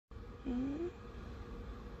Hmm?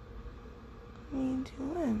 What are you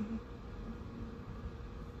doing?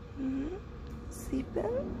 Hmm?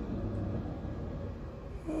 Sleeping?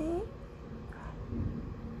 Hey?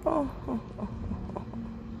 Oh,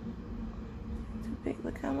 too big.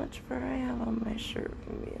 Look how much fur I have on my shirt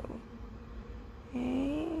from you.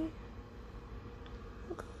 Hey?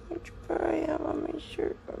 Look how much fur I have on my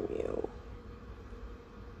shirt from you.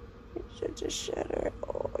 You're such a shedder.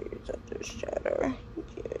 Oh, you're such a shedder.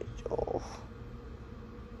 Yes. Oh.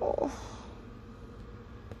 Oh.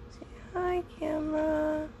 Say hi,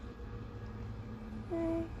 camera.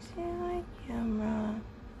 Hey, say hi, camera.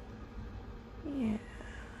 Yeah.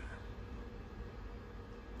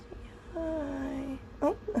 Say hi.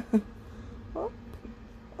 Oh. Oh.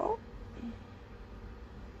 Oh.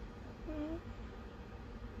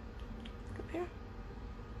 Come here.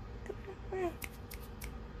 Come here. Where?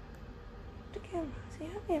 The camera. Say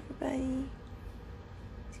hi, everybody.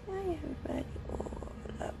 Say hi, everybody. Oh,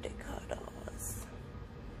 love the cuddles.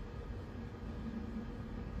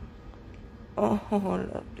 Oh,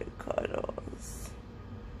 love the cuddles.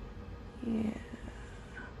 Yeah.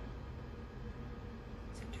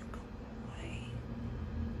 Such a good boy.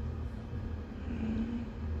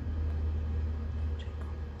 Such a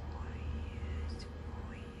good boy. Yes.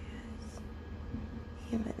 Oh, yes.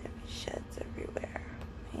 Even if he sheds everywhere.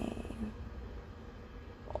 Man.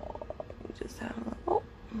 Oh, you just have a... Oh.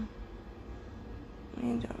 What are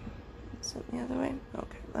you doing? Sit the other way?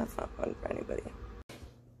 Okay, that's not fun for anybody.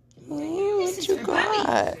 Hey, what you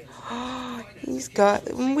got? Oh, he's got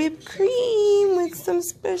whipped cream with some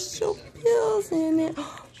special pills in it.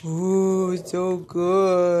 Ooh, so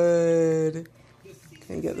good.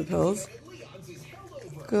 Can you get the pills?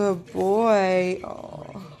 Good boy.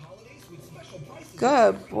 Oh.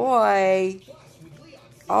 Good boy.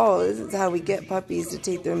 Oh, this is how we get puppies to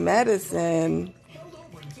take their medicine.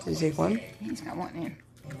 Did you take one? He's got one in.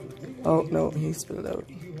 Oh, no, he spit it out.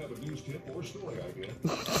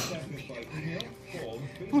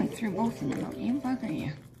 Oh, he threw both of them out. You bugging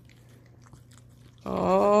you.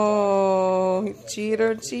 Oh,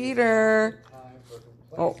 cheater, cheater.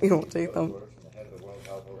 Oh, you won't take them.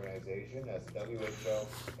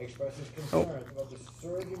 Oh.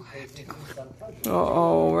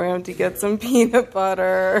 Uh-oh, we're going to get some peanut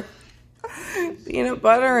butter. Peanut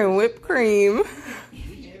butter and whipped cream.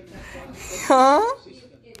 Huh?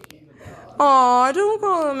 Aw, don't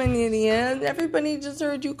call him an idiot. Everybody just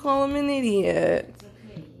heard you call him an idiot.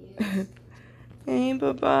 Hey,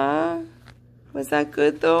 Baba. Was that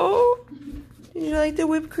good, though? Did you like the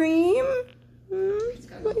whipped cream?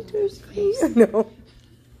 Like the cream? No.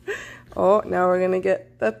 Oh, now we're going to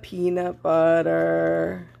get the peanut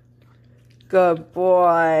butter. Good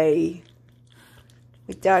boy.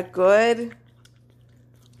 Was that good?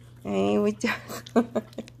 Hey, was that good?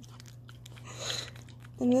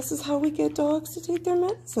 And this is how we get dogs to take their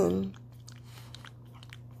medicine.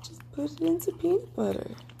 Just put it in some peanut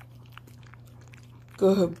butter.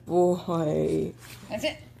 Good boy. That's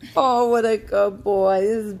it. Oh, what a good boy.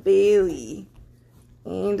 This is Bailey.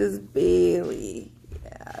 And this is Bailey.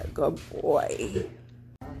 Yeah, good boy.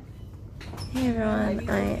 Hey everyone,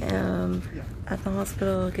 I am at the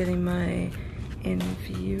hospital getting my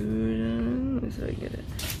infusion. So I get it.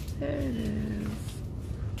 There it is.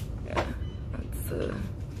 Yeah, that's the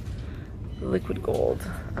liquid gold.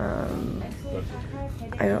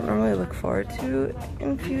 I don't normally look forward to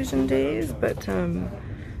infusion days, but I've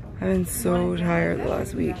been so tired the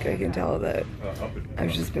last week. I can tell that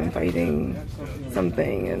I've just been fighting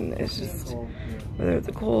something, and it's just, whether it's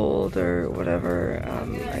a cold or whatever,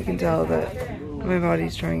 I can tell that my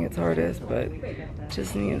body's trying its hardest, but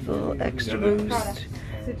just needs a little extra boost.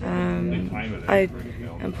 I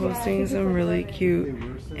am posting some really cute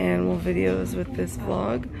animal videos with this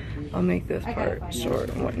vlog. I'll make this part short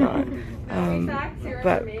and whatnot.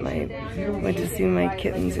 But I went to see my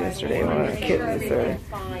kittens yesterday. Well, not kittens, they're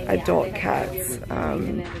adult cats.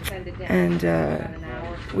 And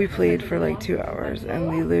we played for like 2 hours,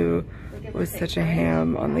 and Lilu was such a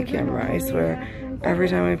ham on the camera. I swear, every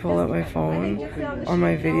time I pull out my phone or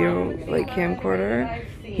my video like camcorder,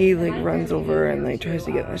 he like runs over and like tries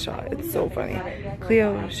to get in the shot. It's so funny.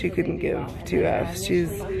 Cleo, she couldn't give 2 F's. She's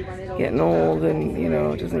getting old and, you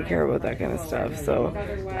know, doesn't care about that kind of stuff. So,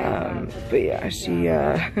 but yeah, she,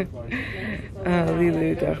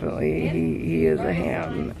 Lilu definitely, he is a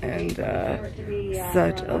ham and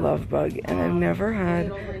such a love bug. And I've never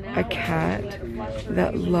had a cat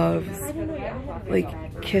that loves,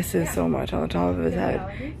 like, kisses so much on the top of his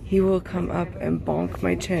head. He will come up and bonk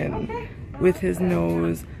my chin with his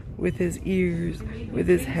nose, with his ears, with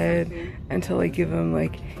his head, until I give him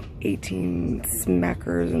like 18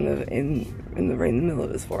 smackers right in the middle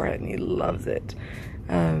of his forehead, and he loves it.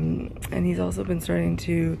 And he's also been starting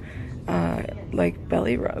to like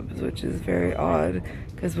belly rubs, which is very odd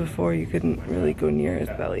because before you couldn't really go near his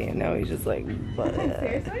belly, and now he's just like,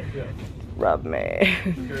 rub me.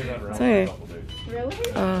 So anyway,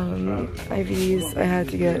 IVs, I had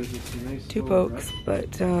to get 2 pokes,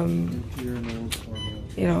 but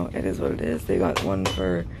you know, it is what it is. They got one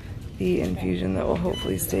for the infusion that will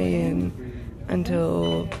hopefully stay in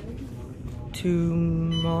until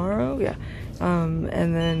tomorrow, yeah.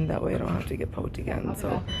 And then that way I don't have to get poked again.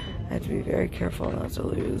 So I have to be very careful not to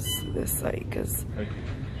lose this site because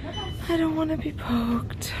I don't want to be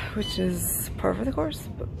poked, which is par for the course.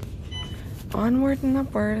 But onward and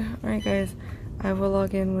upward. Alright guys, I will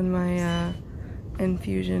log in when my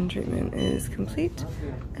infusion treatment is complete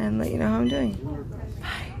and let you know how I'm doing.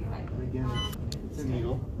 Bye.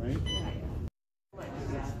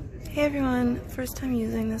 Hey everyone, first time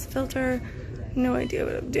using this filter. No idea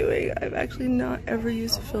what I'm doing. I've actually not ever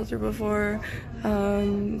used a filter before,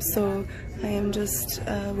 so I am just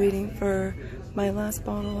waiting for my last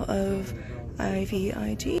bottle of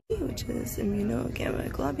IVIG, which is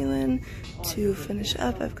immunogamma-globulin, to finish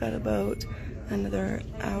up. I've got about another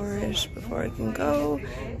hour-ish before I can go,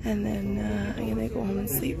 and then I'm gonna go home and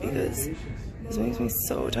sleep because this makes me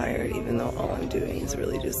so tired, even though all I'm doing is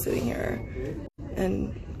really just sitting here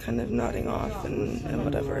and kind of nodding off and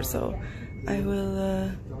whatever. So I will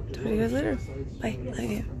talk to you guys later. Bye.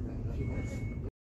 Love you.